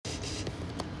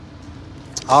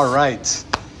All right.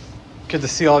 Good to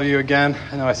see all of you again.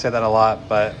 I know I say that a lot,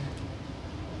 but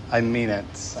I mean it.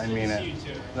 I mean it.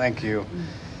 Thank you.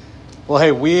 Well,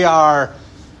 hey, we are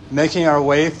making our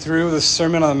way through the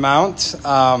Sermon on the Mount.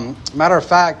 Matter of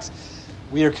fact,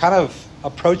 we are kind of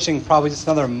approaching probably just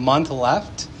another month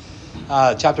left.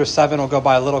 Chapter 7 will go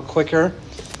by a little quicker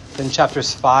than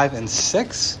chapters 5 and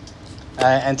 6.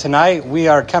 And tonight we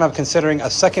are kind of considering a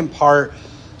second part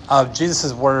of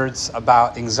Jesus' words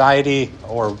about anxiety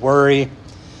or worry.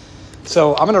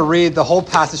 So I'm going to read the whole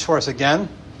passage for us again.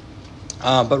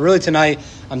 But really tonight,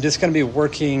 I'm just going to be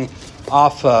working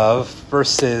off of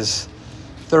verses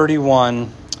 31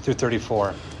 through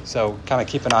 34. So kind of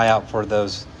keep an eye out for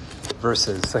those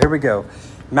verses. So here we go.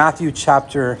 Matthew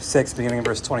chapter 6, beginning in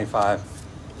verse 25.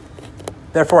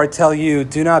 Therefore I tell you,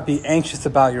 do not be anxious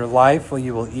about your life, what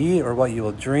you will eat or what you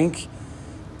will drink,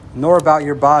 nor about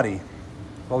your body,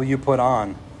 what will you put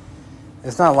on?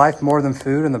 Is not life more than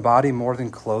food and the body more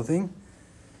than clothing?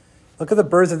 Look at the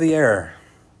birds of the air.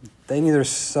 They neither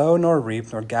sow nor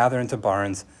reap nor gather into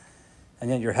barns, and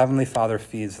yet your heavenly Father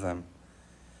feeds them.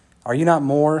 Are you not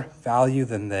more value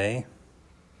than they?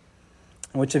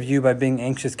 And which of you, by being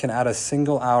anxious, can add a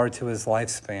single hour to his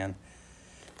lifespan?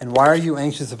 And why are you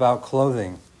anxious about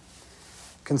clothing?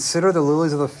 Consider the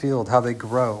lilies of the field, how they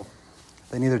grow.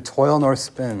 They neither toil nor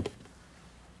spin.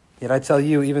 Yet I tell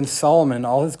you, even Solomon in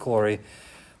all his glory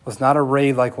was not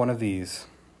arrayed like one of these.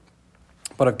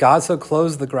 But if God so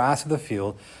clothes the grass of the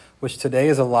field, which today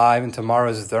is alive and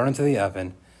tomorrow is thrown into the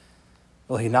oven,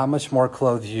 will he not much more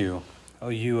clothe you, O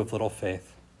you of little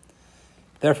faith?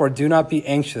 Therefore do not be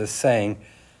anxious, saying,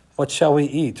 what shall we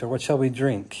eat, or what shall we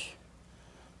drink,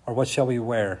 or what shall we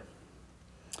wear?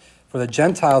 For the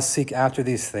Gentiles seek after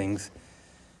these things,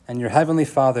 and your heavenly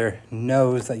Father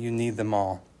knows that you need them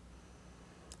all.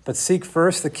 But seek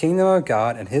first the kingdom of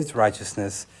God and his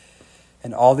righteousness,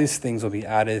 and all these things will be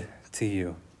added to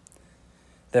you.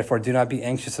 Therefore do not be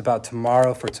anxious about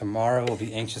tomorrow, for tomorrow will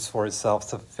be anxious for itself.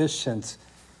 Sufficient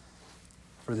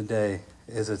for the day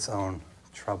is its own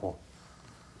trouble.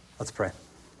 Let's pray.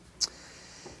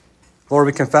 Lord,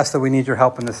 we confess that we need your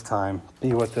help in this time.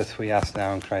 Be with us, we ask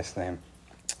now in Christ's name.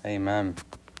 Amen.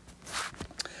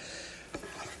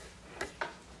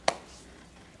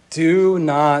 Do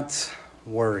not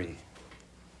worry.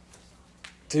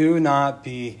 Do not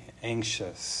be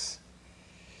anxious.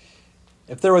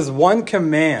 If there was one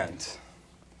command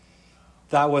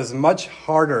that was much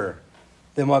harder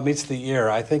than what meets the ear,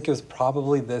 I think it was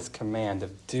probably this command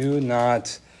of do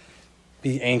not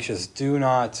be anxious. Do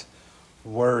not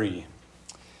worry.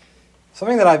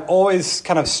 Something that I've always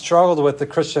kind of struggled with the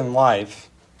Christian life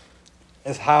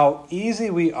is how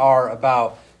easy we are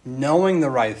about knowing the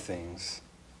right things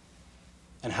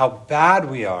and how bad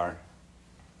we are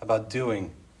about doing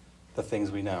the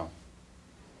things we know.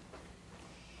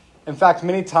 In fact,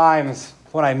 many times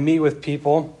when I meet with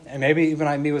people, and maybe even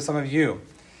I meet with some of you,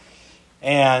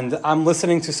 and I'm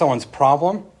listening to someone's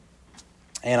problem,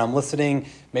 and I'm listening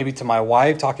maybe to my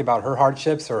wife talking about her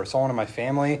hardships or someone in my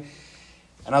family,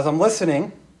 and as I'm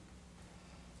listening,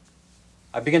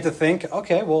 I begin to think,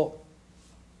 okay, well,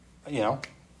 if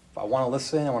I want to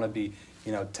listen, I want to be,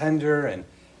 tender and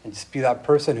just be that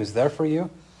person who's there for you.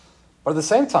 But at the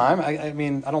same time, I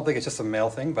don't think it's just a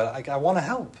male thing, but I want to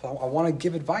help. I want to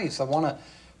give advice. I want to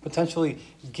potentially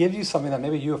give you something that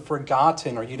maybe you have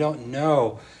forgotten or you don't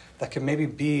know that could maybe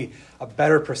be a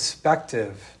better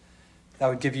perspective that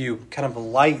would give you kind of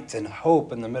light and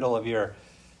hope in the middle of your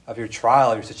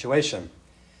trial, your situation.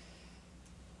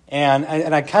 And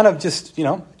I kind of just,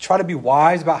 try to be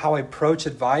wise about how I approach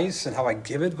advice and how I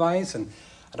give advice. And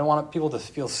I don't want people to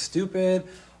feel stupid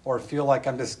or feel like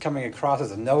I'm just coming across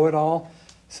as a know-it-all.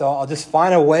 So I'll just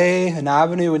find a way, an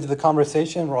avenue into the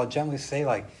conversation where I'll gently say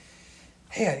like,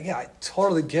 hey, yeah, I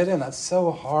totally get it. And that's so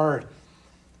hard.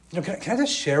 Can I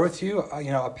just share with you,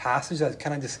 a passage that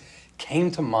kind of just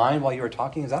came to mind while you were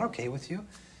talking? Is that okay with you?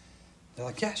 They're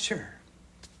like, yeah, sure.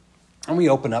 And we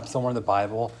open up somewhere in the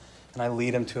Bible, and I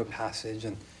lead them to a passage,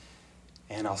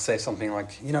 and I'll say something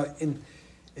like,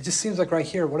 it just seems like right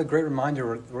here, what a great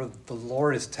reminder where the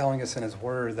Lord is telling us in his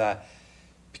word that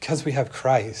because we have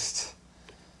Christ,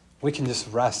 we can just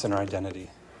rest in our identity.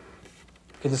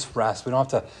 We can just rest. We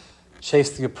don't have to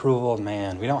chase the approval of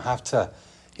man. We don't have to,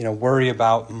 worry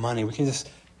about money. We can just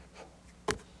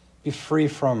be free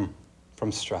from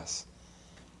stress.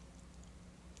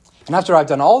 And after I've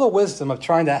done all the wisdom of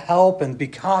trying to help and be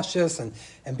cautious and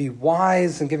be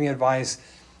wise and giving advice,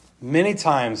 many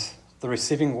times the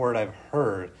receiving word I've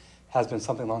heard has been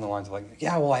something along the lines of like,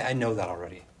 yeah, well, I know that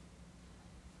already.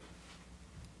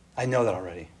 I know that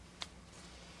already.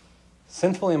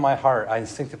 Sinfully in my heart, I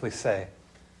instinctively say,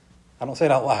 I don't say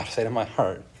it out loud, I say it in my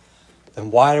heart,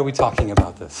 then why are we talking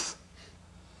about this?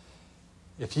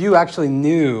 If you actually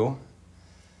knew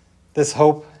this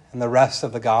hope and the rest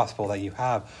of the gospel that you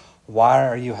have, why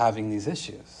are you having these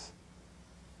issues?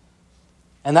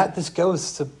 And this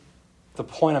goes to the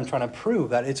point I'm trying to prove,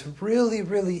 that it's really,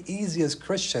 really easy as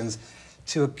Christians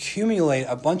to accumulate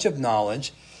a bunch of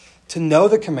knowledge, to know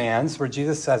the commands where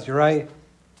Jesus says, you're right,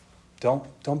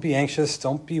 don't be anxious,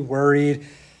 don't be worried,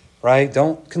 right?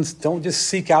 Don't just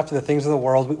seek after the things of the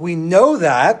world. We know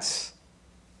that,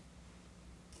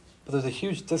 but there's a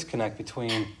huge disconnect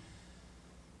between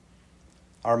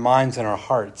our minds and our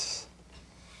hearts.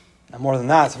 And more than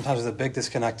that, sometimes there's a big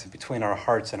disconnect between our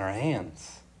hearts and our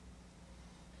hands.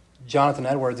 Jonathan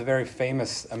Edwards, a very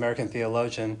famous American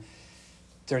theologian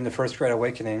during the First Great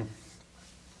Awakening,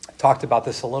 talked about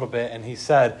this a little bit, and he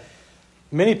said,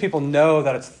 many people know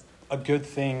that it's a good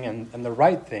thing and the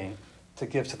right thing to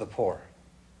give to the poor.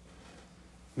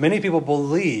 Many people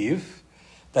believe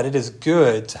that it is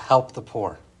good to help the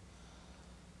poor.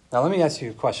 Now, let me ask you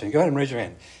a question. Go ahead and raise your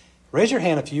hand. Raise your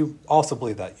hand if you also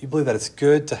believe that. You believe that it's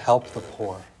good to help the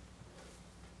poor.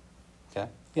 Okay?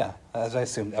 Yeah, as I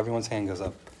assumed, everyone's hand goes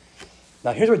up.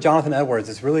 Now, here's where Jonathan Edwards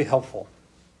is really helpful.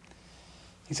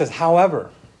 He says, however,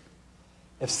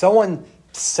 if someone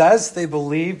says they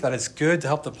believe that it's good to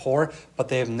help the poor, but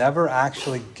they have never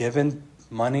actually given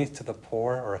money to the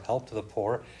poor or help to the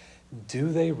poor, do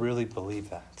they really believe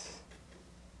that?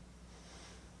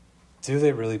 Do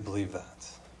they really believe that?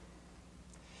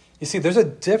 You see, there's a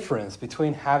difference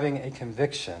between having a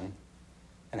conviction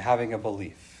and having a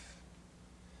belief.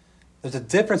 There's a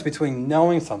difference between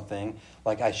knowing something,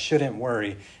 like I shouldn't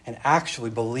worry, and actually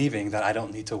believing that I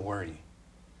don't need to worry.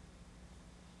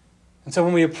 And so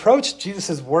when we approach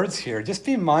Jesus' words here, just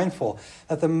be mindful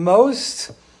that the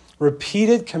most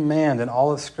repeated command in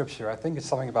all of Scripture, I think it's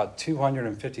something about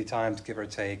 250 times, give or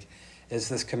take, is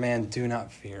this command, do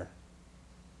not fear.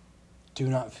 Do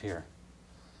not fear.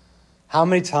 How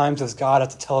many times does God have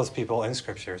to tell his people in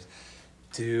Scriptures,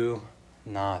 do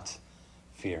not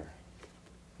fear?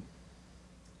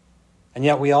 And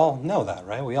yet we all know that,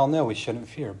 right? We all know we shouldn't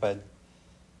fear, but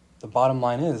the bottom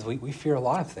line is we fear a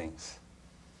lot of things.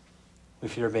 We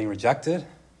fear being rejected.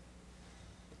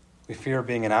 We fear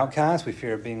being an outcast. We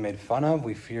fear being made fun of.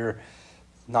 We fear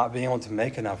not being able to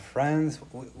make enough friends.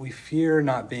 We fear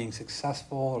not being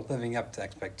successful or living up to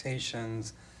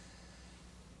expectations.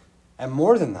 And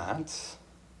more than that,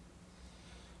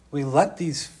 we let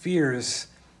these fears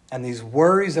and these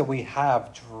worries that we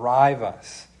have drive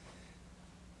us.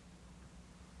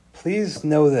 Please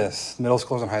know this, middle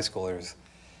schoolers and high schoolers,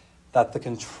 that the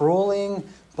controlling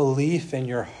belief in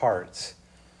your heart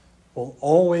will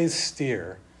always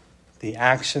steer the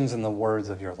actions and the words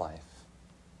of your life.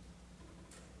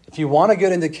 If you want a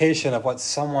good indication of what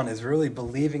someone is really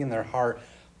believing in their heart,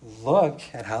 look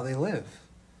at how they live.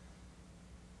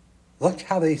 Look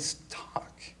how they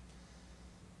talk.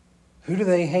 Who do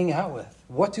they hang out with?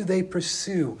 What do they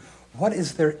pursue? What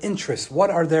is their interest?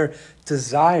 What are their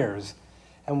desires?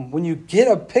 And when you get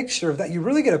a picture of that, you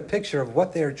really get a picture of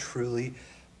what they are truly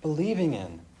believing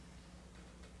in.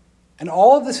 And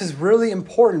all of this is really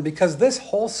important because this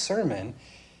whole sermon,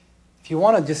 if you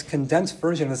want a just condensed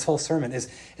version of this whole sermon, is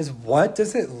what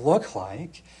does it look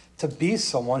like to be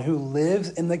someone who lives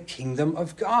in the kingdom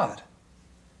of God?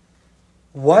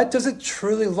 What does it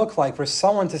truly look like for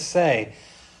someone to say,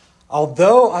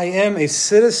 although I am a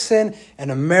citizen in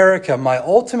America, my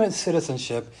ultimate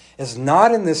citizenship is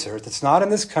not in this earth, it's not in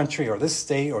this country or this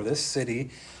state or this city.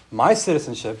 My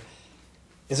citizenship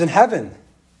is in heaven,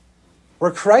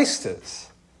 where Christ is.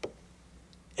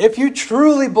 If you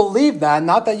truly believe that,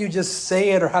 not that you just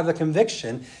say it or have the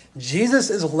conviction, Jesus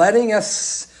is letting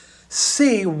us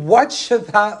see what should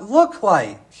that look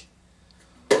like.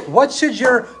 What should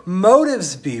your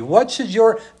motives be? What should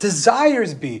your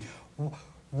desires be?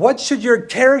 What should your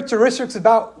characteristics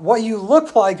about what you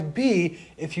look like be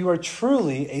if you are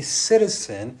truly a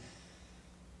citizen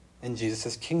in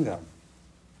Jesus' kingdom?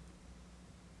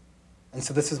 And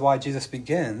so this is why Jesus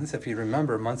begins, if you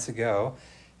remember months ago,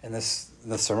 in the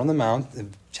Sermon on the Mount,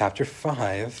 in chapter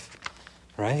 5,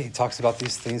 right? He talks about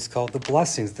these things called the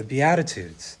blessings, the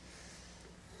Beatitudes.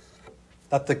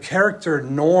 That the character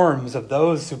norms of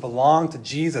those who belong to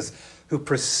Jesus, who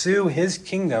pursue his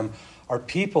kingdom, are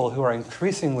people who are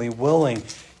increasingly willing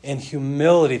in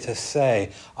humility to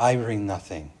say, I bring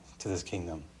nothing to this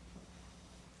kingdom.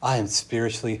 I am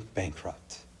spiritually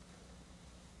bankrupt.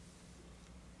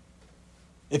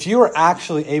 If you are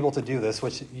actually able to do this,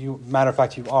 which matter of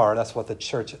fact you are, that's what the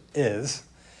church is.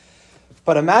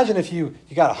 But imagine if you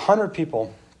got 100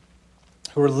 people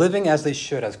who are living as they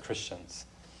should as Christians.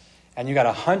 and you got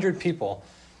 100 people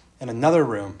in another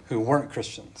room who weren't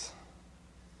Christians.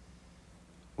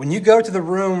 When you go to the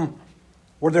room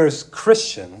where there's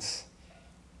Christians,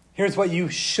 here's what you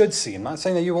should see. I'm not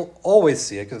saying that you will always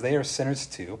see it, because they are sinners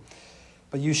too,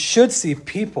 but you should see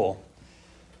people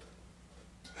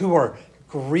who are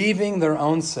grieving their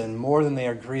own sin more than they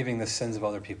are grieving the sins of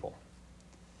other people.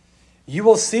 You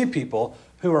will see people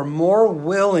who are more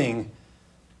willing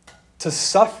to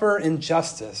suffer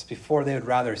injustice before they would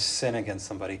rather sin against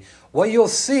somebody. What you'll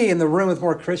see in the room with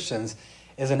more Christians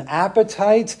is an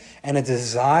appetite and a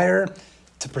desire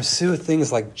to pursue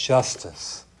things like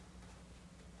justice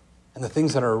and the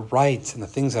things that are right and the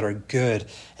things that are good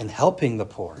and helping the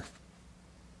poor.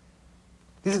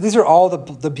 These are all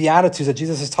the Beatitudes that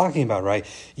Jesus is talking about, right?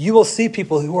 You will see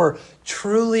people who are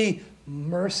truly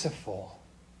merciful.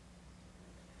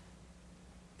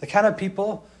 The kind of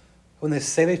people, when they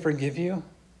say they forgive you,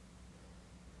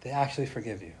 they actually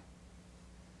forgive you.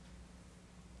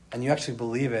 And you actually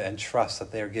believe it and trust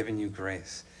that they are giving you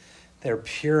grace. They are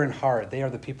pure in heart. They are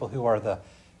the people who are the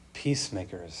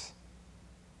peacemakers.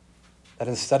 That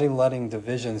instead of letting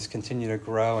divisions continue to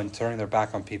grow and turning their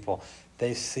back on people,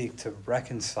 they seek to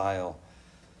reconcile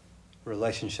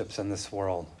relationships in this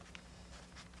world.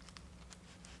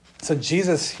 So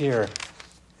Jesus here,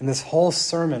 in this whole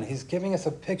sermon, he's giving us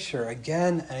a picture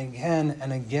again and again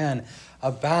and again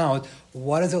about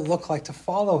what does it look like to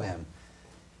follow him.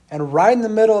 And right in the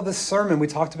middle of this sermon we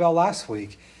talked about last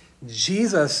week,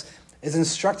 Jesus is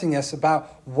instructing us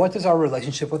about what does our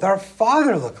relationship with our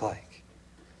Father look like.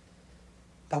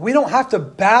 That we don't have to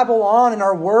babble on in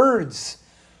our words.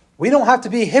 We don't have to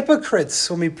be hypocrites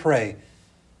when we pray.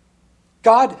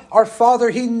 God, our Father,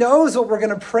 he knows what we're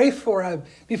going to pray for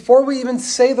before we even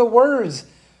say the words.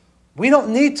 We don't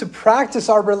need to practice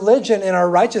our religion and our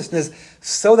righteousness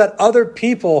so that other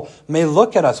people may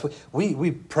look at us.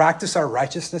 We practice our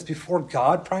righteousness before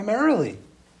God primarily.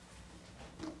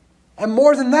 And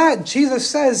more than that, Jesus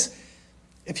says,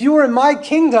 if you were in my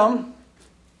kingdom,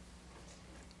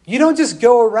 you don't just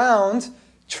go around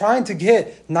trying to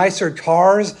get nicer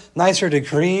cars, nicer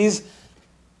degrees,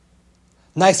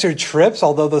 nicer trips,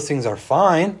 although those things are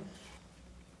fine.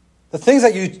 The things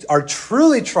that you are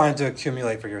truly trying to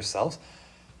accumulate for yourselves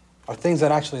are things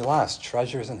that actually last,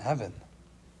 treasures in heaven.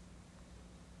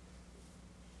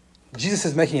 Jesus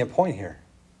is making a point here.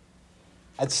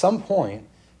 At some point,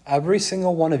 every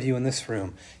single one of you in this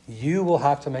room, you will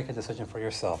have to make a decision for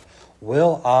yourself.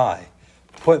 Will I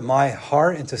put my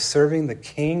heart into serving the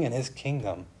King and his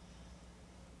kingdom?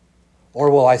 Or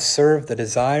will I serve the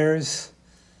desires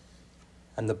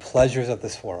and the pleasures of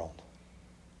this world?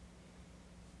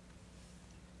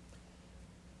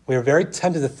 We are very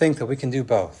tempted to think that we can do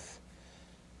both.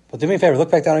 But do me a favor,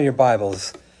 look back down in your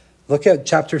Bibles. Look at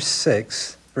chapter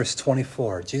 6, verse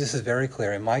 24. Jesus is very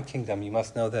clear. In my kingdom, you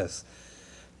must know this.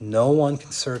 No one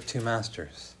can serve two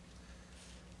masters.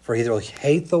 For either will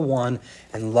hate the one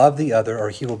and love the other,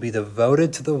 or he will be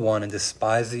devoted to the one and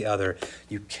despise the other.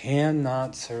 You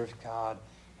cannot serve God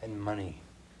and money.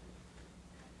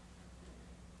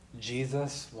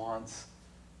 Jesus wants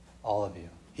all of you.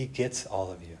 He gets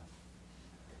all of you.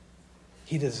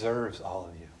 He deserves all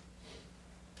of you.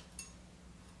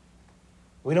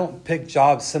 We don't pick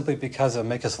jobs simply because it'll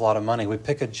make us a lot of money. We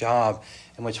pick a job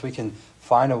in which we can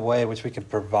find a way in which we can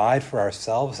provide for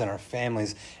ourselves and our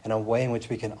families in a way in which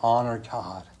we can honor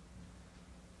God.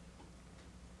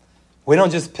 We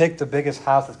don't just pick the biggest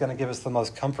house that's going to give us the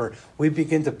most comfort. We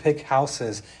begin to pick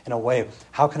houses in a way,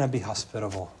 how can I be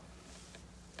hospitable?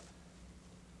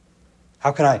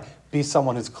 How can I be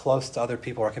someone who's close to other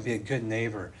people, or I can be a good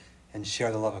neighbor and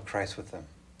share the love of Christ with them?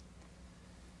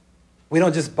 We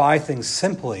don't just buy things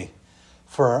simply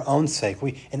for our own sake.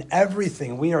 In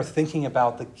everything, we are thinking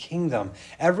about the kingdom.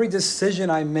 Every decision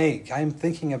I make, I am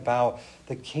thinking about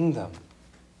the kingdom.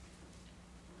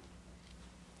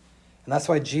 And that's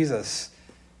why Jesus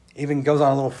even goes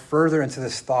on a little further into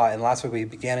this thought. And last week we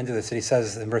began into this, and he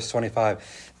says in verse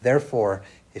 25, therefore,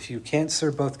 if you can't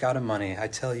serve both God and money, I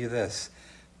tell you this,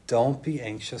 don't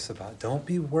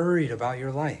be worried about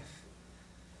your life,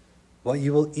 what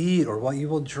you will eat or what you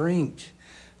will drink,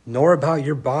 nor about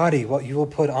your body, what you will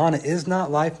put on. Is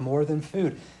not life more than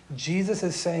food? Jesus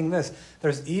is saying this.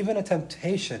 There's even a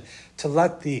temptation to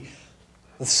let the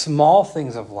small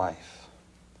things of life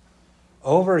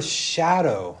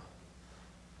overshadow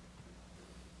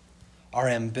our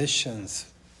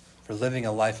ambitions for living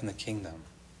a life in the kingdom.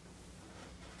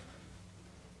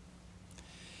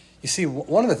 You see,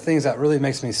 one of the things that really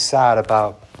makes me sad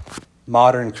about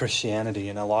modern Christianity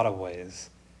in a lot of ways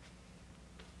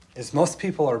is most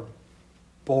people are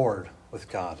bored with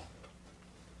God.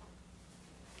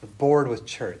 We're bored with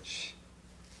church.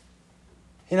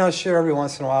 You know, sure, every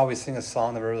once in a while we sing a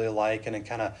song that we really like and it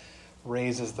kind of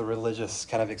raises the religious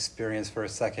kind of experience for a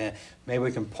second. Maybe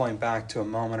we can point back to a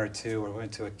moment or two where we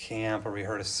went to a camp or we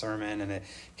heard a sermon and it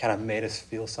kind of made us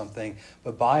feel something.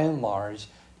 But by and large,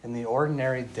 in the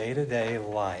ordinary day-to-day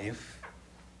life,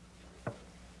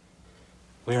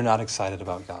 we are not excited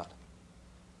about God.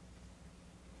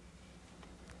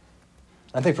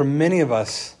 I think for many of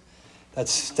us, that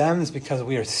stems because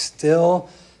we are still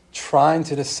trying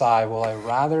to decide, will I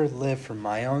rather live for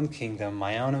my own kingdom,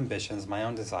 my own ambitions, my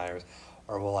own desires,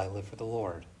 or will I live for the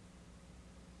Lord?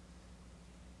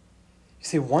 You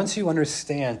see, once you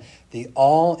understand the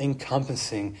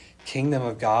all-encompassing kingdom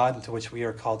of God into which we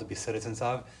are called to be citizens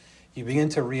of, you begin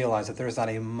to realize that there is not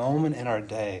a moment in our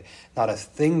day, not a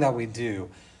thing that we do,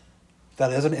 that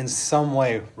doesn't in some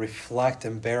way reflect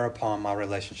and bear upon my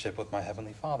relationship with my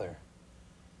Heavenly Father.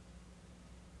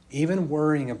 Even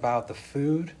worrying about the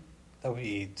food that we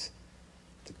eat,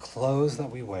 the clothes that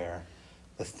we wear,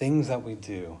 the things that we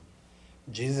do,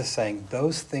 Jesus is saying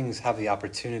those things have the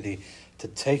opportunity to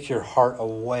take your heart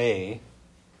away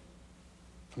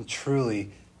from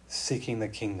truly seeking the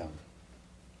kingdom.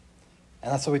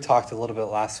 And that's what we talked a little bit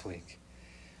last week.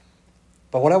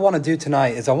 But what I want to do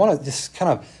tonight is I want to just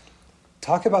kind of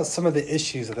talk about some of the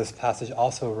issues that this passage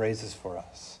also raises for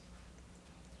us.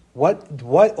 What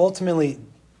ultimately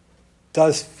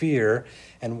does fear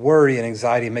and worry and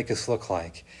anxiety make us look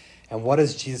like? And what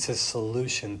is Jesus'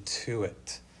 solution to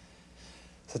it?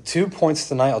 So 2 points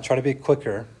tonight. I'll try to be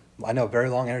quicker. I know, very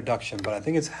long introduction, but I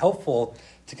think it's helpful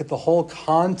to get the whole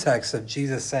context of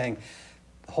Jesus saying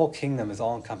the whole kingdom is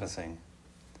all-encompassing.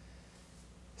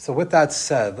 So with that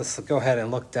said, let's go ahead and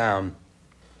look down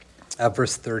at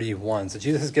verse 31. So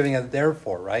Jesus is giving a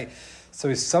therefore, right? So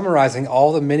he's summarizing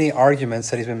all the many arguments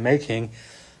that he's been making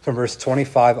from verse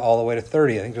 25 all the way to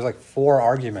 30. I think there's like 4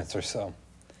 arguments or so.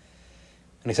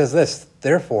 And he says this,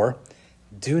 therefore,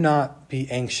 do not be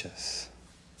anxious.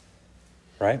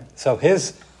 Right? So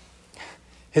his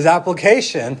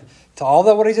application to all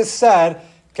that what he just said,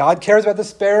 God cares about the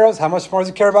sparrows, how much more does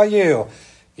he care about you?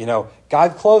 You know,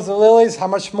 God clothes the lilies, how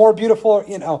much more beautiful,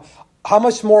 how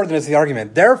much more than is the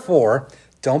argument? Therefore,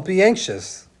 don't be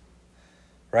anxious.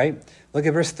 Right? Look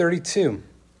at verse 32.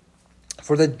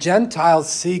 For the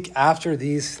Gentiles seek after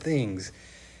these things,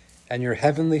 and your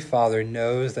heavenly Father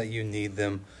knows that you need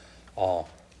them all.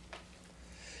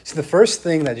 So the first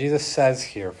thing that Jesus says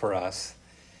here for us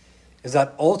is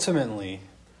that ultimately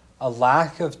a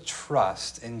lack of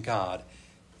trust in God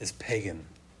is pagan.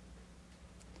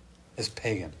 Is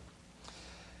pagan.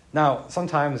 Now,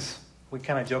 sometimes we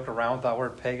kind of joke around with that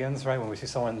word pagans, right? When we see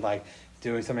someone like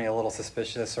doing something a little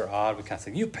suspicious or odd, we kind of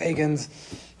say, you pagans,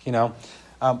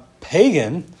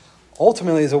 Pagan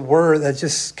ultimately is a word that's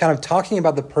just kind of talking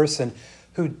about the person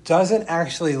who doesn't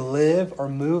actually live or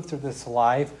move through this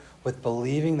life with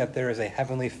believing that there is a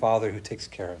heavenly Father who takes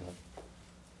care of them.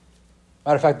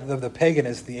 Matter of fact, the pagan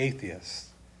is the atheist.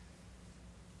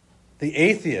 The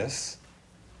atheist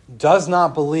does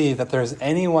not believe that there's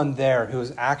anyone there who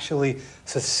is actually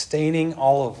sustaining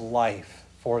all of life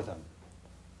for them.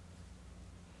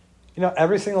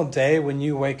 Every single day when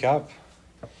you wake up,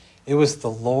 it was the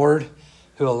Lord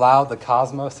who allowed the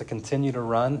cosmos to continue to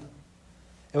run.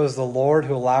 It was the Lord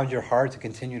who allowed your heart to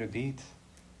continue to beat.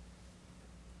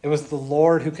 It was the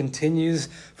Lord who continues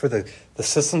for the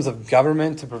systems of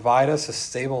government to provide us a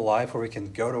stable life where we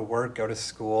can go to work, go to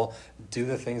school, do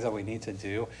the things that we need to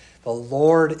do. The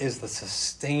Lord is the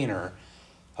sustainer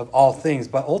of all things.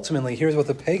 But ultimately, here's what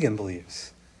the pagan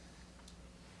believes.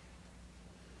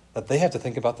 That they have to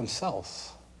think about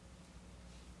themselves.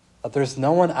 That there's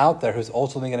no one out there who's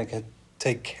ultimately going to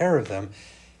take care of them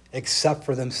except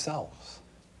for themselves.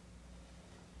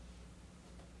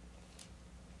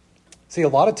 See, a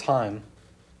lot of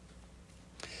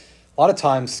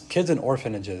times, kids in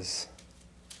orphanages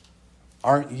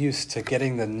aren't used to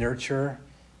getting the nurture,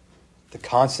 the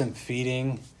constant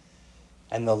feeding,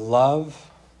 and the love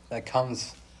that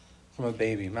comes from a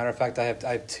baby. Matter of fact, I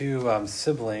have 2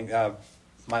 siblings,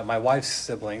 my wife's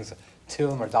siblings. 2 of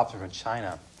them are adopted from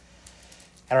China.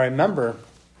 And I remember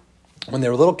when they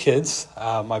were little kids,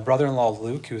 my brother-in-law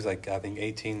Luke, who's I think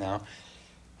 18 now,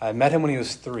 I met him when he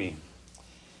was 3.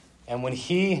 And when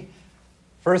he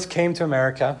first came to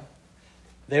America,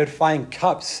 they would find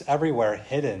cups everywhere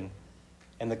hidden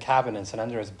in the cabinets and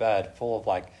under his bed full of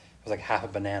it was half a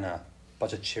banana, a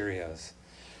bunch of Cheerios,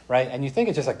 right? And you think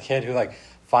it's just a kid who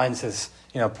finds his,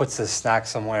 puts his snack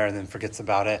somewhere and then forgets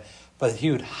about it. But he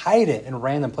would hide it in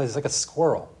random places like a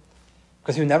squirrel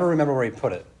because he would never remember where he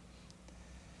put it.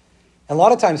 And a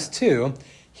lot of times, too,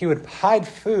 he would hide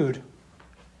food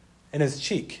in his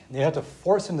cheek. And you had to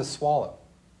force him to swallow.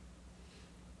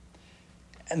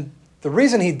 And the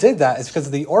reason he did that is because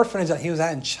of the orphanage that he was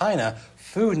at in China,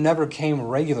 food never came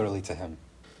regularly to him.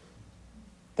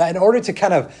 That in order to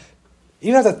kind of,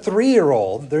 even as a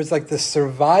 3-year-old, there's like this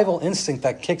survival instinct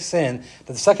that kicks in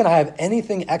that the second I have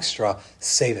anything extra,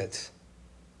 save it.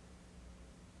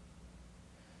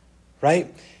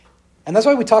 Right? And that's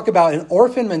why we talk about an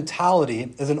orphan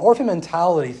mentality, as an orphan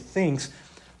mentality thinks,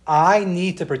 I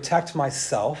need to protect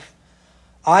myself.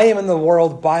 I am in the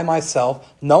world by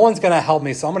myself. No one's going to help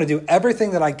me, so I'm going to do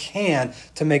everything that I can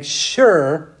to make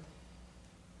sure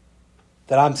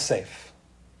that I'm safe.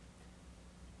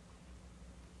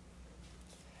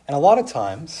 And a lot of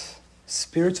times,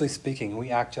 spiritually speaking, we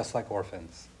act just like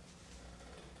orphans.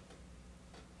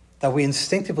 That we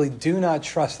instinctively do not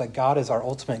trust that God is our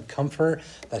ultimate comfort,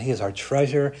 that he is our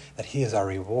treasure, that he is our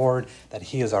reward, that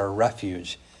he is our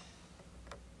refuge.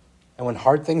 And when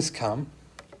hard things come,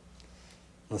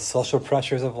 when the social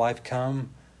pressures of life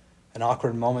come, an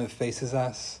awkward moment faces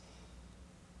us,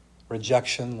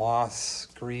 rejection, loss,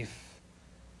 grief,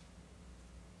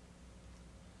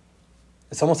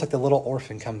 it's almost like the little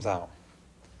orphan comes out,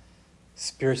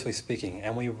 spiritually speaking,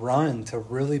 and we run to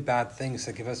really bad things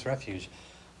to give us refuge.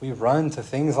 We run to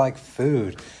things like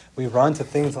food. We run to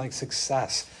things like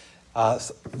success.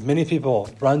 Many people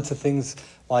run to things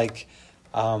like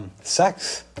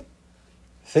sex,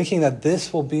 thinking that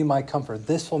this will be my comfort.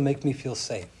 This will make me feel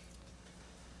safe.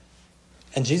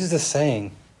 And Jesus is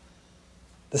saying,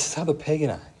 this is how the pagan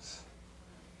acts.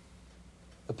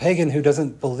 The pagan who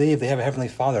doesn't believe they have a heavenly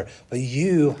Father, but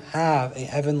you have a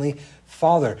heavenly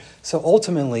Father. So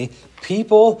ultimately,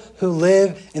 people who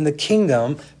live in the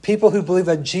kingdom, people who believe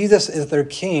that Jesus is their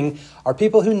king, are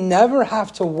people who never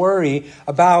have to worry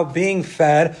about being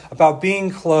fed, about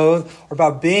being clothed, or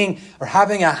about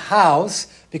having a house,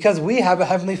 because we have a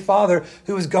heavenly Father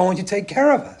who is going to take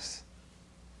care of us.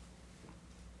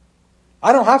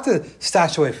 I don't have to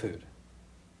stash away food.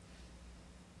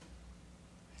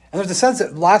 And there's a sense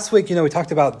that last week, we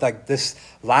talked about like this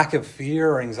lack of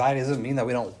fear or anxiety doesn't mean that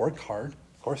we don't work hard.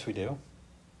 Of course we do.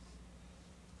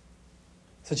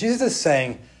 So Jesus is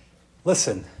saying,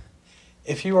 listen,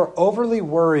 if you are overly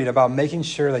worried about making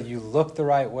sure that you look the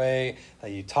right way,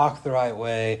 that you talk the right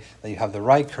way, that you have the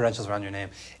right credentials around your name,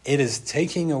 it is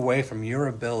taking away from your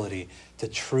ability to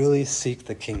truly seek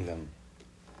the kingdom.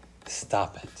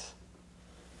 Stop it.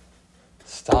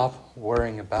 Stop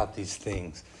worrying about these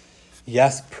things.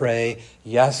 Yes, pray.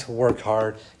 Yes, work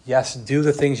hard. Yes, do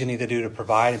the things you need to do to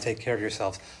provide and take care of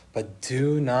yourselves. But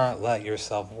do not let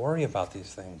yourself worry about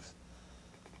these things.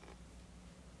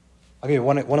 I'll give you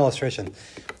one illustration.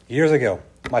 Years ago,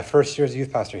 my first year as a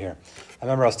youth pastor here, I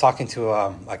remember I was talking to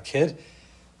a kid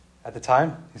at the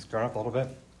time. He's grown up a little bit.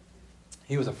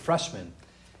 He was a freshman.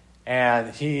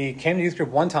 And he came to youth group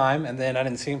one time, and then I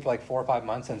didn't see him for like 4 or 5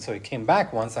 months. And so he came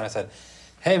back once, and I said,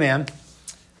 hey, man,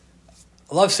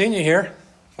 I love seeing you here.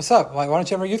 What's up? Why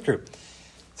don't you have a youth group?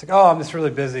 It's like, oh, I'm just really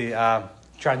busy trying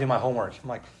to do my homework. I'm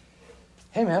like,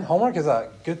 hey, man, homework is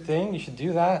a good thing. You should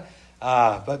do that.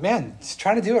 But, man, just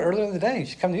try to do it earlier in the day. You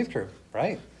should come to youth group,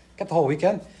 right? Get the whole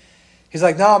weekend. He's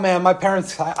like, no, man, my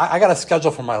parents, I got a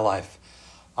schedule for my life.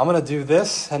 I'm going to do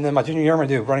this, and then my junior year I'm going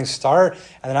to do running start,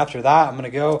 and then after that I'm going to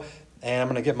go and I'm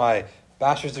going to get my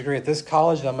bachelor's degree at this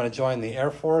college, and I'm going to join the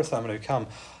Air Force, and I'm going to become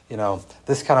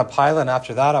this kind of pilot, and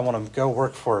after that, I want to go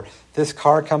work for this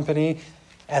car company.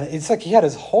 And it's like he had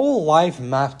his whole life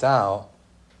mapped out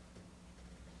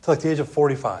to like the age of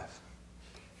 45.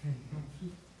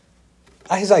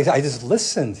 I just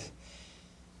listened.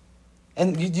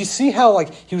 And you see how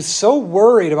he was so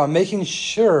worried about making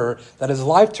sure that his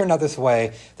life turned out this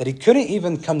way that he couldn't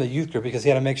even come to youth group because he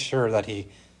had to make sure that he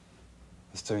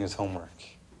was doing his homework.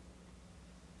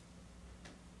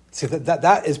 See,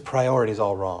 that is priorities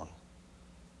all wrong.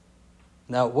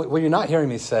 Now, what you're not hearing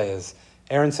me say is,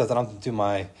 Aaron says I don't have to do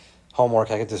my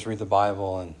homework. I can just read the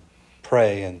Bible and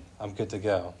pray and I'm good to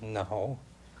go. No.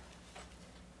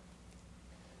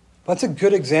 That's a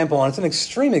good example, and it's an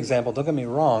extreme example, don't get me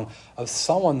wrong, of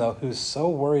someone, though, who's so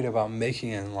worried about making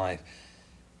it in life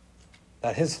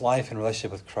that his life and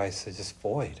relationship with Christ is just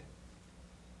void.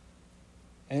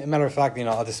 And, as a matter of fact,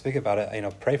 I'll just speak about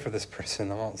it. Pray for this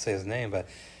person. I won't say his name, but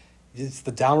it's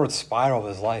the downward spiral of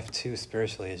his life, too,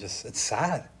 spiritually. It's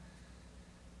sad.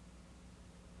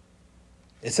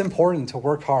 It's important to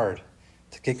work hard,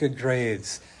 to get good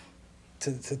grades,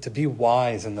 to be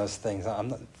wise in those things. I'm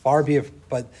not, far be it,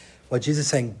 but what Jesus is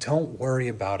saying, don't worry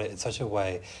about it in such a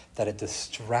way that it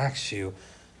distracts you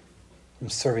from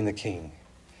serving the King.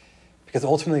 Because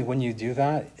ultimately, when you do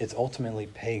that, it's ultimately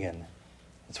pagan.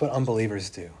 It's what unbelievers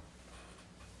do.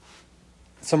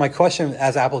 So my question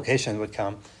as application would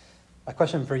come, my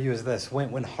question for you is this.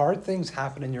 When hard things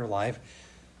happen in your life,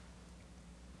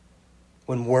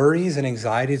 when worries and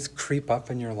anxieties creep up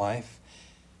in your life,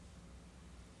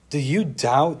 do you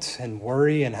doubt and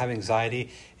worry and have anxiety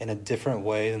in a different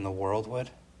way than the world would?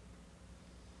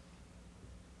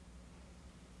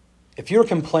 If you were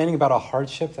complaining about a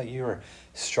hardship that you were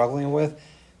struggling with,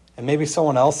 and maybe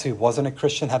someone else who wasn't a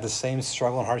Christian had the same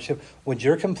struggle and hardship, would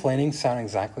your complaining sound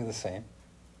exactly the same?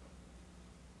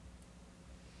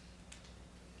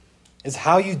 Is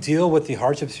how you deal with the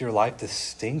hardships of your life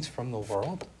distinct from the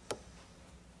world?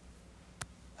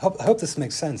 I hope this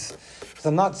makes sense. Because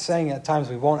I'm not saying at times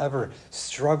we won't ever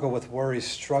struggle with worry,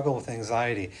 struggle with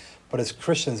anxiety. But as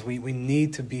Christians, we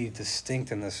need to be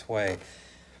distinct in this way.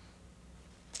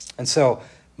 And so,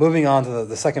 moving on to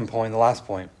the second point, the last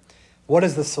point. What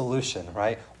is the solution,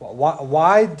 right?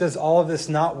 Why does all of this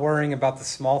not worrying about the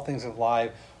small things of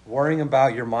life, worrying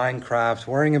about your Minecraft,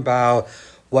 worrying about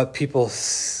what people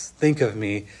think of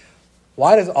me,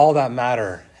 why does all that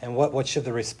matter? And what should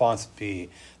the response be?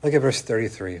 Look at verse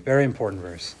 33, very important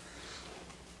verse.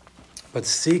 But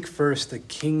seek first the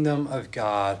kingdom of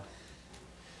God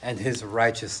and his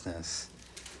righteousness,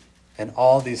 and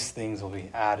all these things will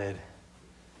be added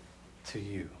to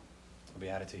you. Will be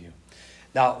added to you.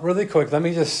 Now, really quick, let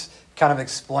me just kind of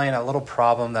explain a little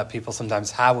problem that people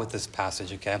sometimes have with this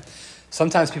passage, okay?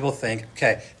 Sometimes people think,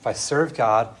 okay, if I serve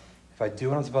God, if I do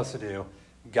what I'm supposed to do,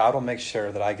 God will make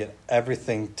sure that I get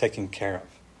everything taken care of.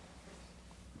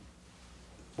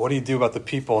 What do you do about the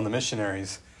people and the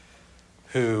missionaries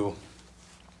who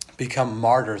become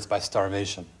martyrs by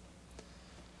starvation?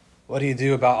 What do you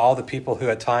do about all the people who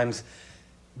at times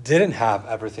didn't have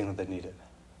everything that they needed?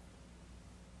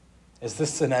 Is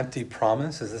this an empty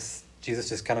promise? Is this Jesus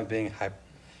just kind of being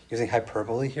using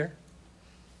hyperbole here?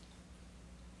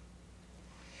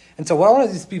 And so what I want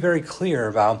to just be very clear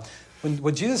about,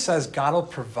 when Jesus says God will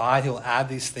provide, he'll add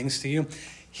these things to you,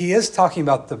 he is talking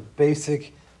about the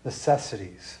basic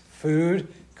necessities: food,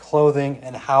 clothing,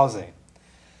 and housing.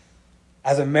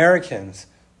 As Americans,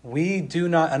 we do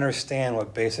not understand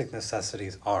what basic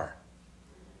necessities are.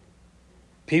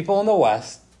 People in the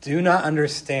West do not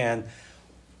understand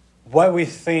what we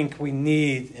think we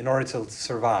need in order to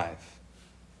survive.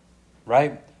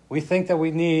 Right? We think that we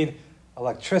need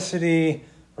electricity,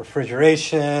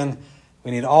 refrigeration, we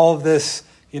need all of this,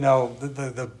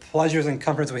 the pleasures and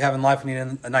comforts we have in life. We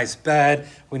need a nice bed.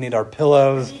 We need our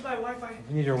pillows. I need my Wi-Fi.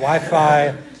 We need your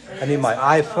Wi-Fi. I need my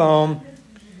iPhone.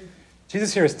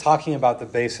 Jesus here is talking about the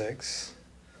basics.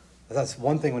 That's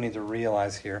one thing we need to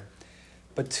realize here.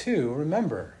 But two,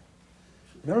 remember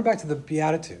back to the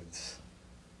Beatitudes.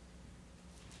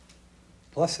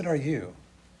 Blessed are you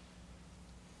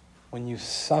when you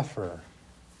suffer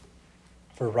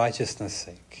for righteousness'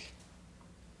 sake.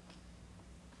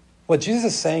 What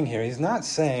Jesus is saying here, he's not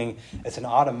saying it's an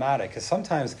automatic, because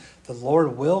sometimes the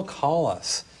Lord will call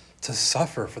us to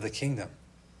suffer for the kingdom.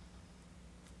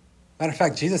 Matter of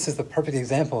fact, Jesus is the perfect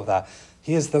example of that.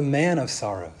 He is the man of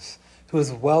sorrows, who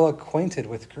is well acquainted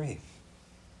with grief.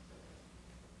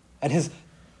 And his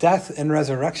death and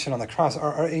resurrection on the cross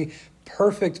are a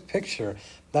perfect picture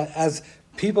that as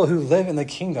people who live in the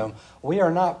kingdom, we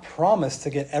are not promised to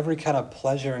get every kind of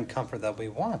pleasure and comfort that we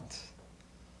want.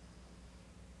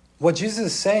 What Jesus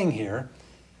is saying here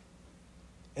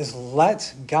is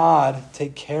let God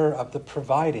take care of the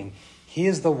providing. He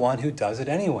is the one who does it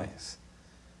anyways.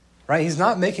 Right? He's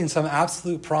not making some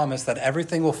absolute promise that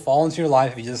everything will fall into your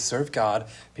life if you just serve God.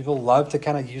 People love to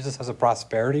kind of use this as a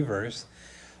prosperity verse.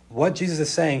 What Jesus is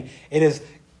saying, it is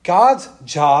God's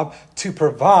job to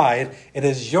provide. It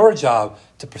is your job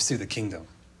to pursue the kingdom.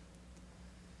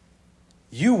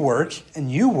 You work and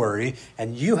you worry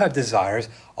and you have desires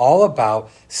all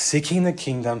about seeking the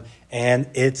kingdom and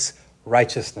its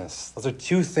righteousness. Those are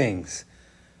two things.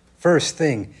 First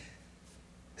thing,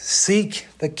 seek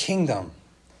the kingdom.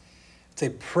 It's a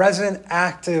present,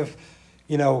 active,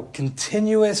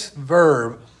 continuous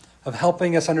verb of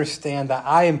helping us understand that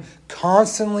I am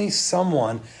constantly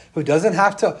someone who doesn't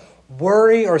have to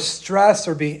worry or stress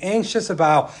or be anxious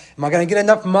about, am I going to get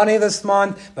enough money this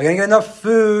month? Am I going to get enough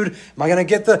food? Am I going to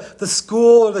get the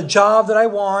school or the job that I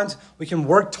want? We can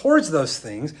work towards those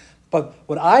things. But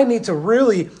what I need to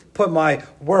really put my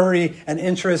worry and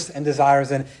interest and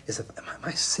desires in is, am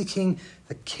I seeking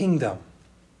the kingdom?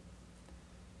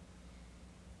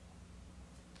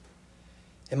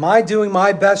 Am I doing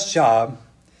my best job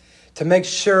to make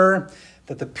sure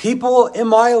that the people in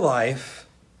my life,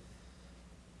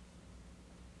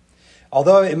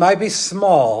 although it might be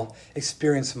small,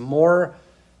 experience more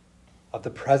of the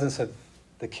presence of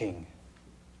the King?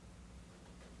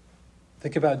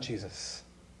 Think about Jesus.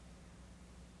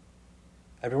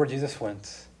 Everywhere Jesus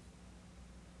went,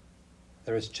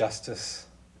 there was justice,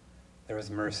 there was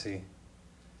mercy,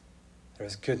 there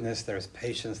was goodness, there was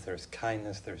patience, there was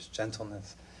kindness, there was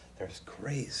gentleness, there was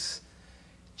grace.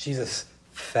 Jesus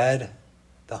fed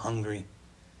the hungry.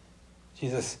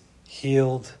 Jesus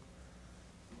healed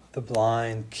the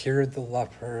blind, cured the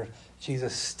leper.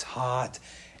 Jesus taught.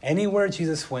 Anywhere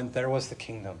Jesus went, there was the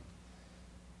kingdom.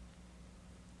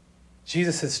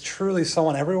 Jesus is truly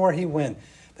someone, everywhere he went,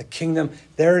 the kingdom,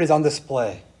 there it is on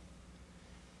display.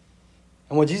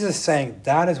 And what Jesus is saying,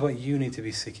 that is what you need to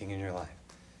be seeking in your life.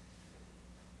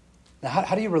 Now,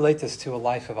 how do you relate this to a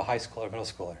life of a high schooler or middle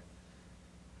schooler?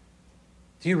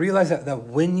 Do you realize that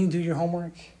when you do your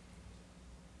homework,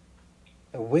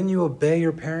 that when you obey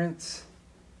your parents,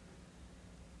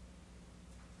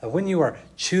 that when you are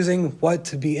choosing what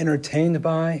to be entertained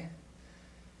by,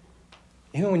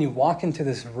 even when you walk into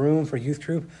this room for youth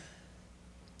group,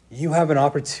 you have an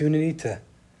opportunity to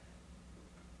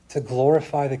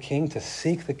glorify the King, to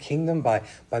seek the kingdom by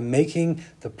making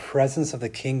the presence of the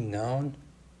King known.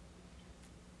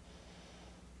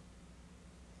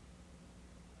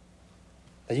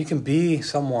 That you can be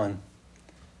someone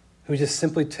who just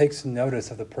simply takes notice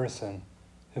of the person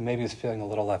who maybe is feeling a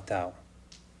little left out.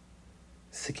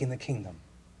 Seeking the kingdom.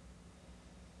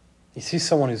 You see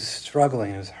someone who's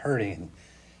struggling, who's hurting.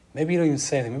 Maybe you don't even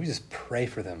say anything. Maybe just pray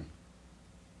for them.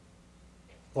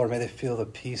 Lord, may they feel the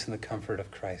peace and the comfort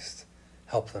of Christ.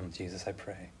 Help them, Jesus, I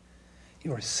pray.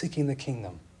 You are seeking the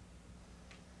kingdom.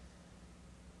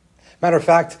 Matter of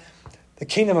fact, the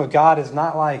kingdom of God is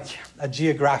not like a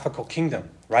geographical kingdom,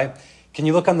 right? Can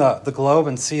you look on the globe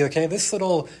and see, okay, this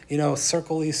little,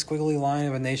 circly, squiggly line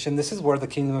of a nation, this is where the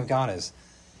kingdom of God is.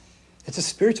 It's a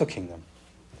spiritual kingdom.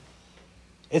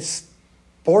 Its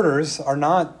borders are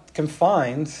not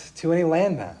confined to any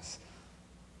landmass.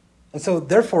 And so,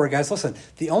 therefore, guys, listen,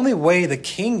 the only way the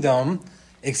kingdom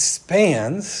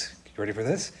expands, you ready for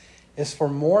this, is for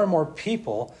more and more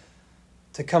people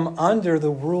to come under the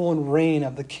rule and reign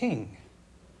of the king.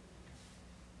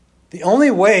 The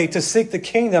only way to seek the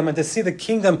kingdom and to see the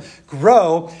kingdom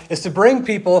grow is to bring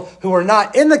people who are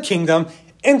not in the kingdom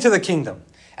into the kingdom.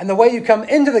 And the way you come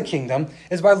into the kingdom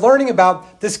is by learning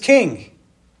about this king.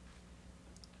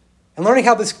 And learning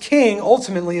how this king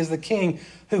ultimately is the king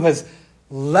who has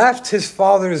left his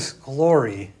father's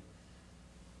glory,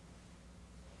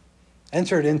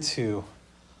 entered into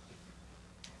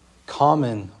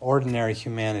common, ordinary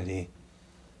humanity,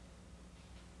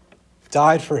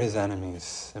 died for his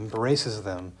enemies, embraces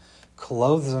them,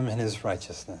 clothes them in his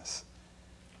righteousness,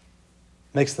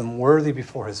 makes them worthy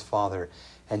before his Father,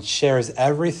 and shares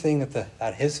everything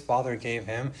that his Father gave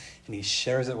him, and he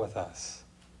shares it with us.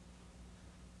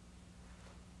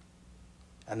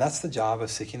 And that's the job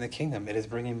of seeking the kingdom. It is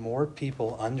bringing more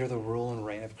people under the rule and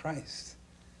reign of Christ.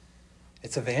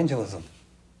 It's evangelism.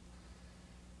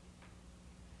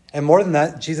 And more than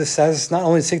that, Jesus says, not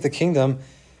only seek the kingdom,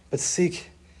 but seek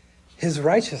his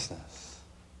righteousness.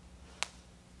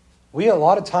 A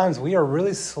lot of times, we are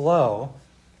really slow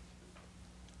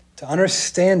to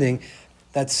understanding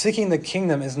that seeking the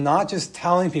kingdom is not just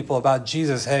telling people about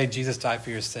Jesus. Hey, Jesus died for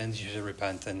your sins. You should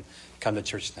repent and come to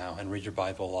church now and read your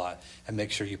Bible a lot and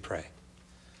make sure you pray.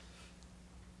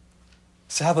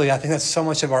 Sadly, I think that's so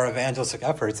much of our evangelistic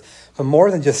efforts. But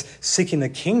more than just seeking the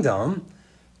kingdom,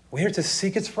 we are to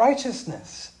seek its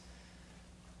righteousness.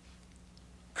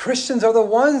 Christians are the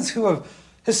ones who have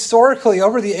historically,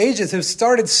 over the ages, who've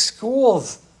started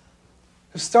schools,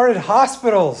 who've started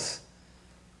hospitals,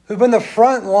 who've been the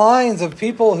front lines of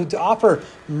people who offer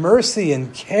mercy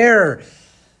and care,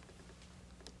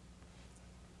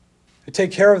 who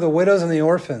take care of the widows and the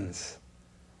orphans.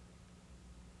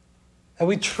 And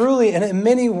we truly, and in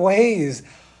many ways,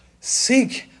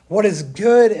 seek what is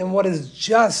good and what is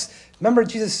just. Remember,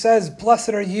 Jesus says, blessed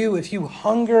are you if you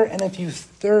hunger and if you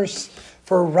thirst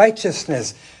for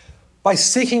righteousness. By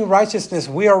seeking righteousness,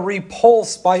 we are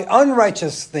repulsed by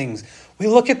unrighteous things. We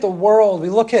look at the world, we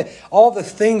look at all the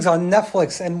things on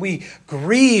Netflix, and we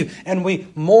grieve and we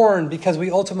mourn because we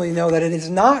ultimately know that it is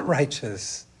not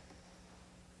righteous.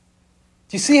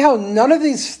 Do you see how none of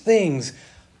these things,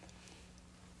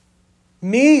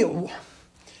 me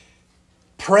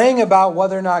praying about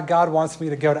whether or not God wants me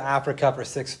to go to Africa for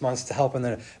 6 months to help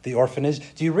in the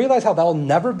orphanage, do you realize how that will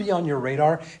never be on your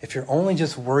radar if you're only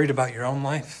just worried about your own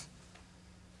life?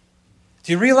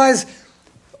 Do you realize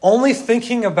only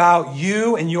thinking about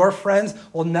you and your friends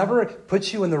will never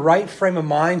put you in the right frame of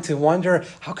mind to wonder,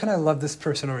 how can I love this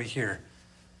person over here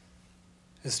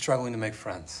who's struggling to make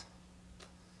friends?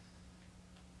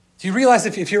 Do you realize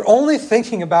if you're only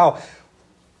thinking about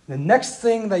the next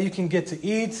thing that you can get to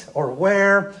eat or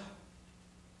wear,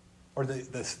 or the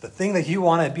thing that you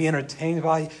want to be entertained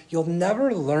by, you'll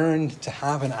never learn to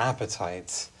have an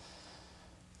appetite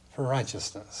for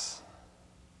righteousness.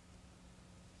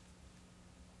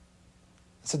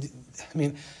 So, I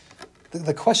mean,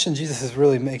 the question Jesus is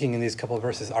really making in these couple of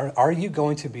verses, are you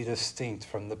going to be distinct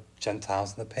from the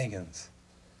Gentiles and the pagans?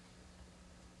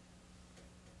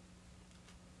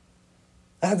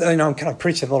 I know I'm kind of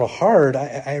preaching a little hard.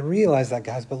 I realize that,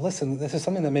 guys, but listen, this is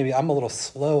something that maybe I'm a little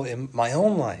slow in my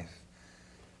own life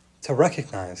to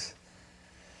recognize.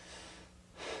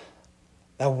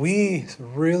 That we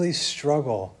really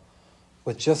struggle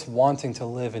with just wanting to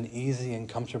live an easy and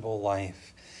comfortable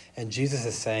life. And Jesus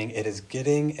is saying it is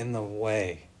getting in the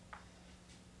way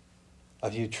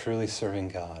of you truly serving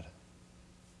God.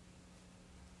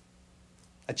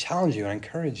 I challenge you and I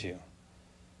encourage you.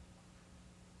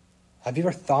 Have you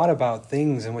ever thought about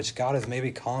things in which God is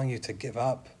maybe calling you to give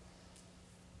up?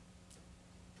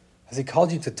 Has he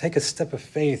called you to take a step of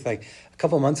faith? Like a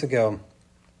couple of months ago,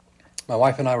 my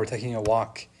wife and I were taking a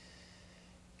walk,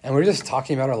 and we were just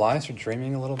talking about our lives, we're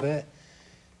dreaming a little bit.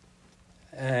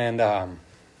 And, I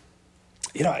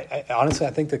honestly, I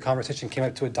think the conversation came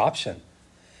up to adoption.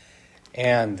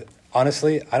 And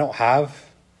honestly, I don't have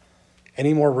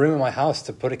any more room in my house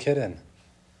to put a kid in.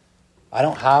 I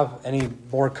don't have any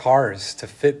more cars to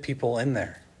fit people in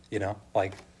there,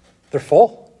 like they're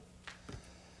full.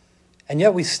 And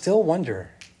yet we still wonder,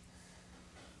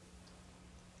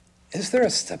 is there a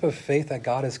step of faith that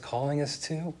God is calling us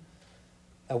to?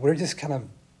 That we're just we're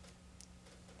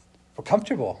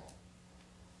comfortable,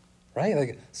 right?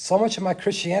 Like so much of my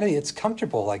Christianity, it's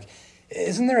comfortable. Like,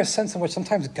 isn't there a sense in which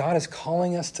sometimes God is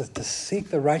calling us to seek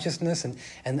the righteousness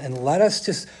and let us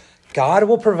just, God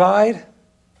will provide?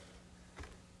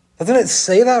 Doesn't it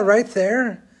say that right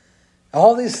there?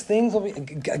 All these things will be,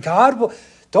 God will,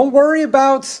 don't worry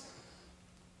about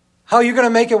how you're going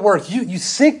to make it work. You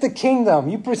seek the kingdom.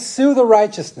 You pursue the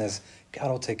righteousness.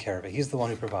 God will take care of it. He's the one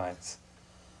who provides.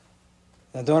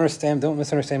 Now, don't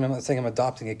misunderstand me. I'm not saying I'm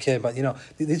adopting a kid, but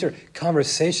these are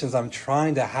conversations I'm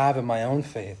trying to have in my own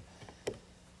faith.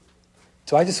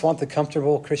 Do I just want the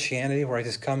comfortable Christianity where I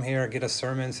just come here, get a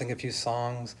sermon, sing a few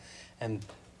songs, and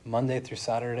Monday through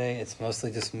Saturday, it's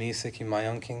mostly just me seeking my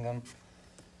own kingdom?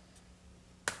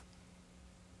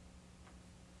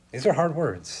 These are hard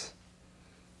words.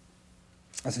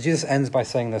 And so Jesus ends by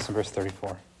saying this in verse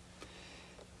 34.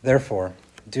 Therefore,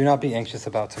 do not be anxious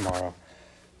about tomorrow,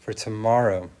 for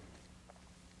tomorrow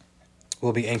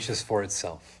will be anxious for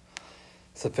itself.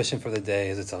 Sufficient for the day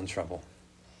is its own trouble.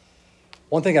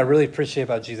 One thing I really appreciate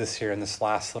about Jesus here in this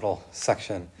last little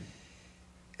section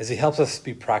is he helps us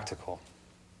be practical.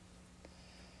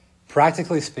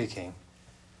 Practically speaking,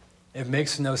 it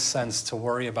makes no sense to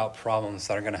worry about problems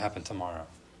that are going to happen tomorrow.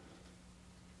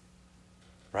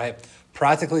 Right?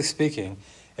 Practically speaking,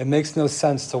 it makes no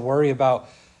sense to worry about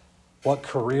what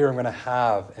career I'm going to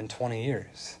have in 20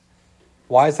 years.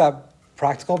 Why is that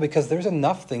practical? Because there's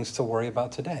enough things to worry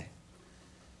about today.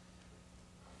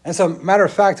 And so, matter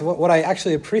of fact, what I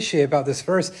actually appreciate about this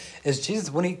verse is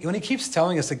Jesus, when he keeps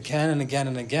telling us again and again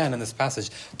and again in this passage,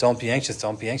 don't be anxious,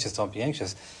 don't be anxious, don't be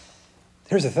anxious.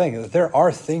 Here's the thing, there are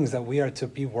things that we are to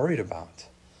be worried about.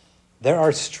 There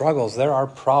are struggles, there are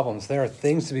problems, there are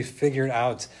things to be figured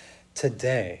out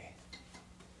today.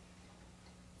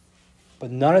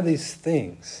 But none of these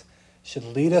things should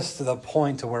lead us to the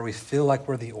point to where we feel like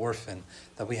we're the orphan,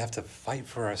 that we have to fight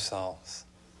for ourselves.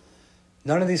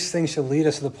 None of these things should lead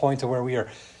us to the point to where we are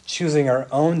choosing our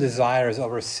own desires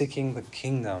over seeking the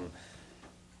kingdom.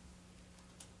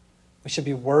 We should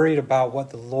be worried about what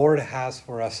the Lord has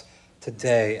for us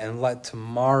today and let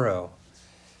tomorrow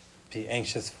be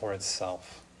anxious for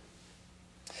itself.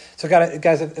 So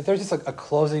guys, if there's just a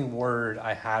closing word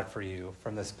I had for you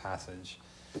from this passage,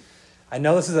 I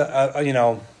know this is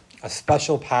a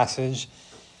special passage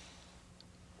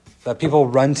that people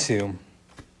run to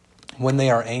when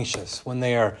they are anxious, when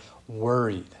they are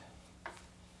worried.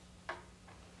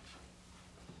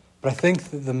 But I think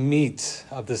the meat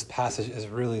of this passage is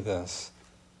really this.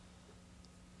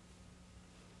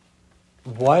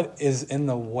 What is in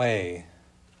the way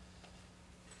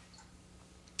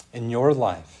in your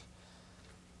life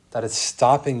that is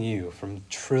stopping you from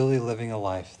truly living a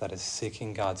life that is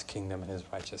seeking God's kingdom and his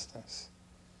righteousness?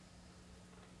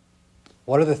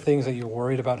 What are the things that you're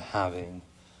worried about having,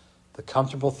 the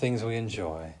comfortable things we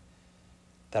enjoy,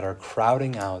 that are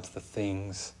crowding out the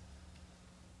things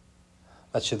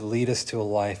that should lead us to a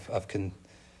life of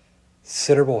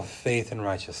considerable faith and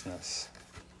righteousness?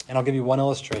 And I'll give you one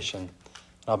illustration, and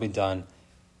I'll be done.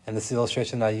 And this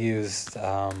illustration I used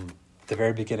the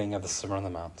very beginning of the Sermon on the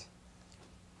Mount.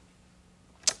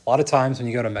 A lot of times when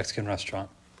you go to a Mexican restaurant,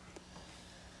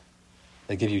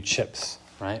 they give you chips,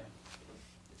 right?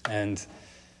 And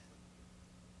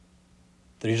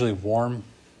they're usually warm,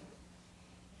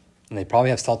 and they probably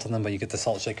have salt in them, but you get the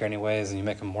salt shaker anyways, and you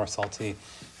make them more salty.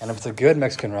 And if it's a good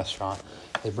Mexican restaurant,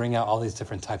 they bring out all these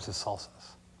different types of salsas,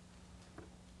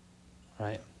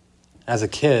 right? As a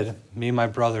kid, me and my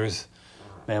brothers,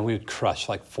 man, we would crush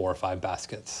like 4 or 5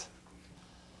 baskets.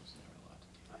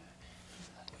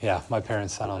 Yeah, my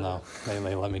parents, I don't know.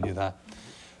 They let me do that.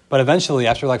 But eventually,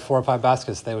 after like 4 or 5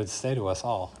 baskets, they would say to us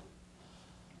all,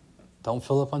 don't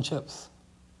fill up on chips.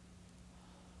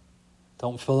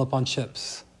 Don't fill up on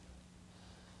chips.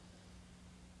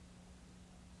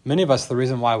 Many of us, the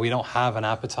reason why we don't have an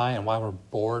appetite and why we're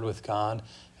bored with God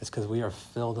is because we are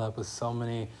filled up with so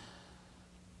many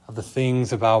of the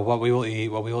things about what we will eat,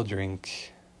 what we will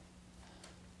drink,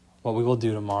 what we will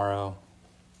do tomorrow,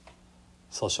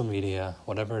 social media,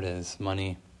 whatever it is,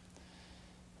 money.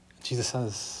 Jesus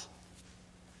says,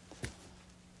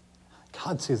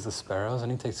 God sees the sparrows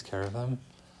and he takes care of them.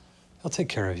 He'll take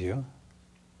care of you.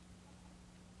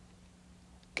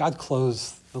 God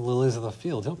clothes the lilies of the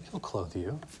field. He'll clothe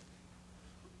you.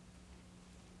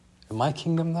 In my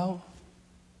kingdom, though,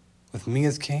 with me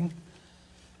as king,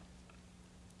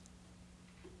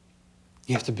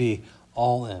 you have to be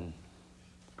all in.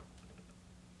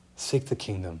 Seek the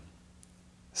kingdom.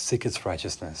 Seek its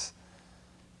righteousness.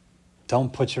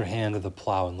 Don't put your hand to the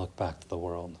plow and look back to the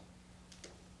world.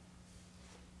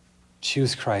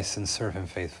 Choose Christ and serve him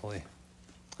faithfully.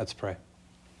 Let's pray.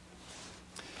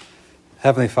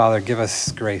 Heavenly Father, give us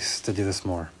grace to do this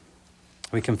more.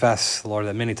 We confess, Lord,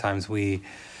 that many times we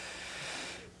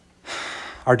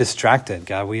are distracted.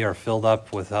 God, we are filled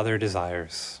up with other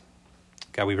desires.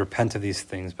 God, we repent of these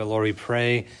things. But Lord, we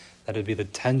pray that it be the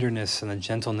tenderness and the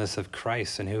gentleness of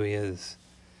Christ and who he is.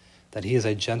 That he is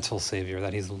a gentle Savior,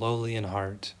 that he's lowly in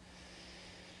heart.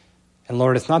 And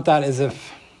Lord, it's not that as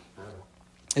if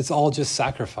it's all just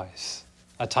sacrifice.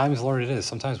 At times, Lord, it is.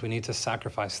 Sometimes we need to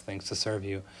sacrifice things to serve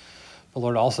you. But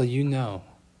Lord, also you know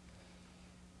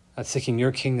that seeking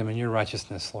your kingdom and your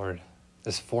righteousness, Lord,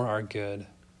 is for our good.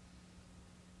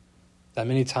 That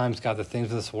many times, God, the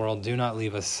things of this world do not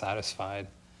leave us satisfied.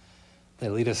 They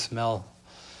leave us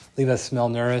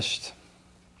malnourished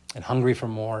and hungry for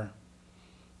more.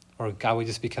 Or God, we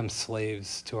just become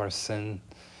slaves to our sin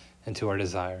and to our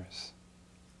desires.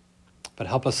 But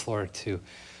help us, Lord, to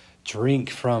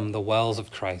drink from the wells of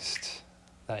Christ,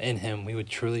 that in him we would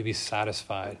truly be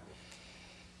satisfied,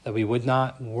 that we would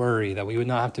not worry, that we would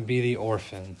not have to be the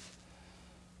orphan,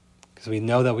 because we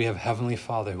know that we have Heavenly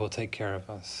Father who will take care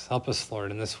of us. Help us, Lord,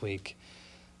 in this week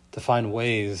to find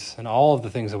ways in all of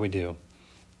the things that we do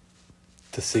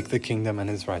to seek the kingdom and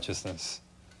his righteousness.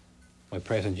 We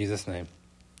pray in Jesus' name.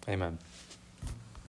 Amen.